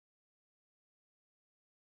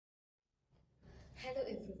Hello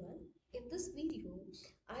everyone. In this video,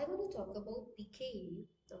 I want to talk about pKa,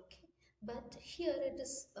 okay? But here it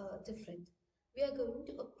is different. We are going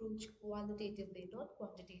to approach qualitatively, not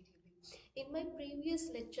quantitatively. In my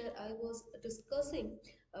previous lecture, I was discussing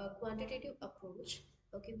quantitative approach.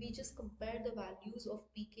 Okay, we just compare the values of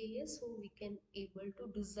pKa so we can able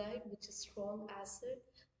to decide which is strong acid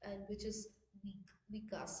and which is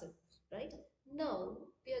weak acid, right? Now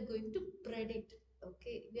we are going to predict.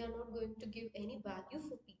 Okay, we are not going to give any value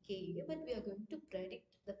for pKa, but we are going to predict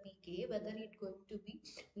the pKa whether it's going to be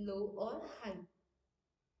low or high.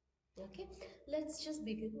 Okay, let's just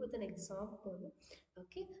begin with an example.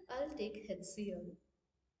 Okay, I'll take HCl.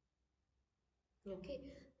 Okay,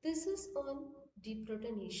 this is on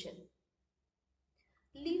deprotonation.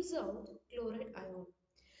 Leaves out chloride ion.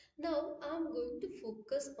 Now I'm going to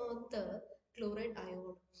focus on the chloride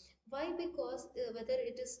ion. Why? Because whether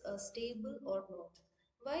it is stable or not.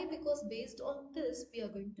 Why? Because based on this we are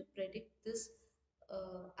going to predict this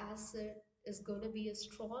acid is going to be a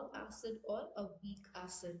strong acid or a weak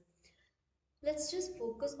acid. Let's just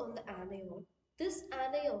focus on the anion. This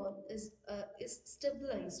anion is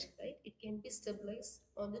stabilized, right? It can be stabilized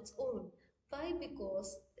on its own. Why?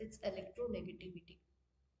 Because it's electronegativity.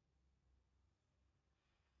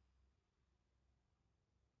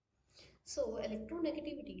 So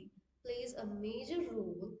electronegativity plays a major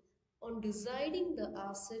role on deciding the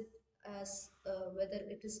acid as whether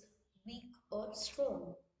it is weak or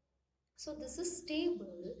strong. So this is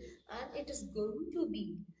stable and it is going to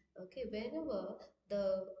be, okay, whenever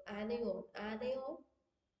the anion,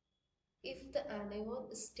 if the anion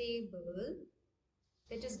is stable,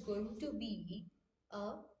 it is going to be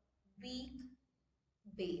a weak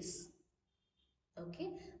base,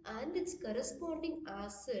 okay, and its corresponding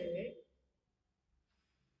acid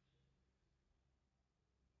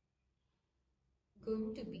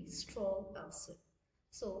going to be strong acid.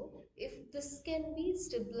 So if this can be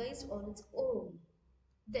stabilized on its own,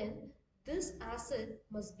 then this acid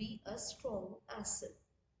must be a strong acid.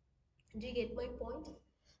 Do you get my point?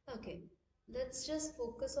 Okay, let's just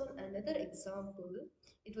focus on another example.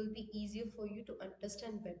 It will be easier for you to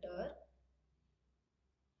understand better.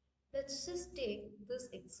 Let's just take this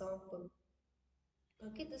example.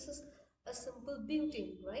 Okay, this is a simple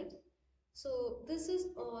butane, right? So this is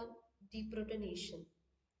on deprotonation.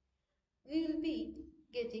 We will be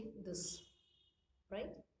getting this, right?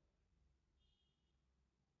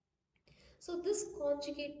 So this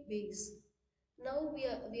conjugate base, now we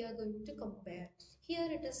are going to compare. Here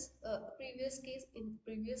it is previous case. In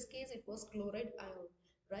previous case it was chloride ion,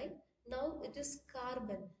 right? Now it is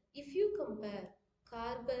carbon. If you compare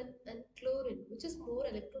carbon and chlorine, which is more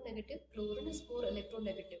electronegative, chlorine is more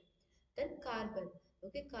electronegative than carbon.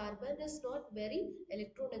 Okay, carbon is not very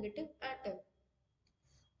electronegative atom.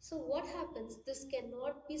 So what happens? This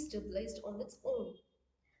cannot be stabilized on its own.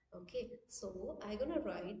 Okay, so I'm gonna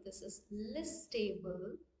write this is less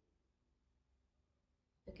stable.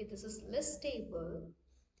 Okay, this is less stable.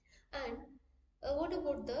 And what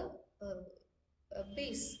about the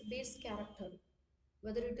base character?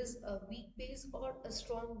 Whether it is a weak base or a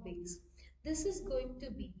strong base. This is going to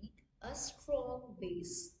be a strong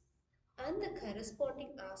base, and the corresponding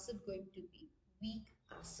acid going to be weak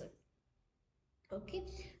acid. Okay,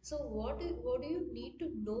 so what do you need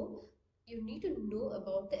to know? You need to know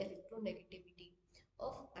about the electronegativity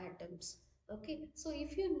of atoms. Okay, so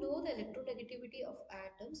if you know the electronegativity of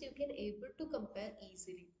atoms, you can able to compare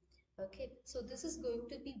easily. Okay, so this is going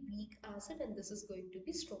to be weak acid and this is going to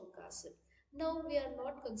be strong acid. Now we are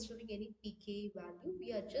not considering any pKa value.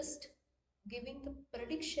 We are just giving the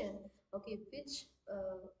prediction. Okay,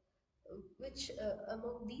 which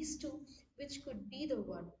among these two, which could be the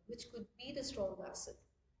one, which could be the strong acid.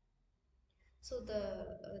 So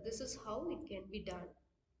this is how it can be done.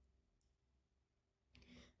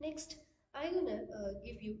 Next, I'm gonna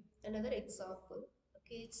give you another example.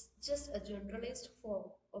 Okay, it's just a generalized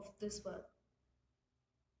form of this one,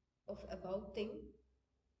 of about thing.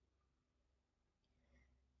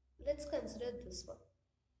 Let's consider this one.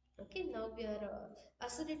 Okay, now we are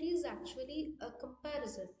acidity is actually a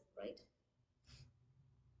comparison, right?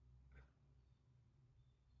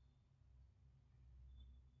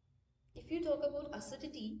 If you talk about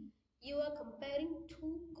acidity, you are comparing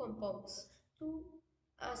two compounds, two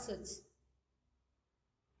acids.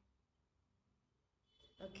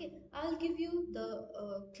 Okay, I'll give you the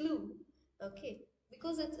clue. Okay,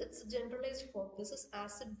 because it's a generalized form. This is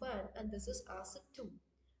acid 1 and this is acid 2,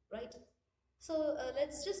 right? So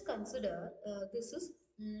let's just consider this is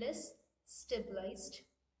less stabilized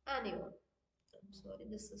anion. I'm sorry,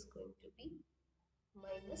 this is going to be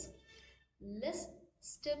minus less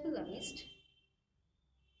stabilized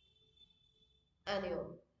anion,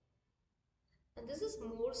 and this is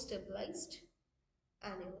more stabilized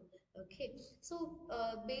anion. Okay, so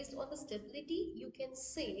based on the stability, you can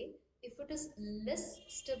say if it is less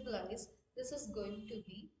stabilized, this is going to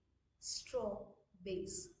be strong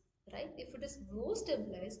base, right? If it is more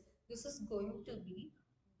stabilized, this is going to be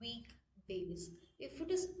weak base. If it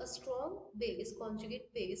is a strong base,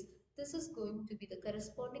 conjugate base, this is going to be the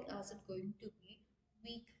corresponding acid going to be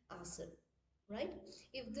weak acid, right?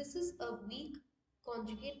 If this is a weak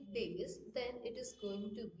conjugate base, then it is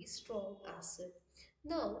going to be strong acid.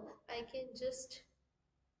 Now I can just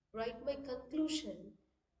write my conclusion.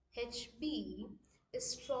 HB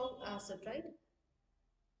is strong acid, right?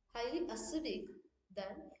 Highly acidic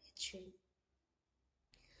than HA.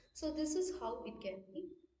 So this is how it can be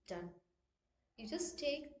done. You just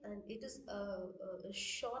take, and it is a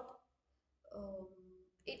short, um,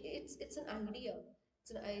 it's an idea.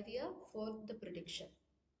 It's an idea for the prediction.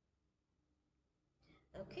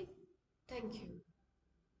 Okay, thank you.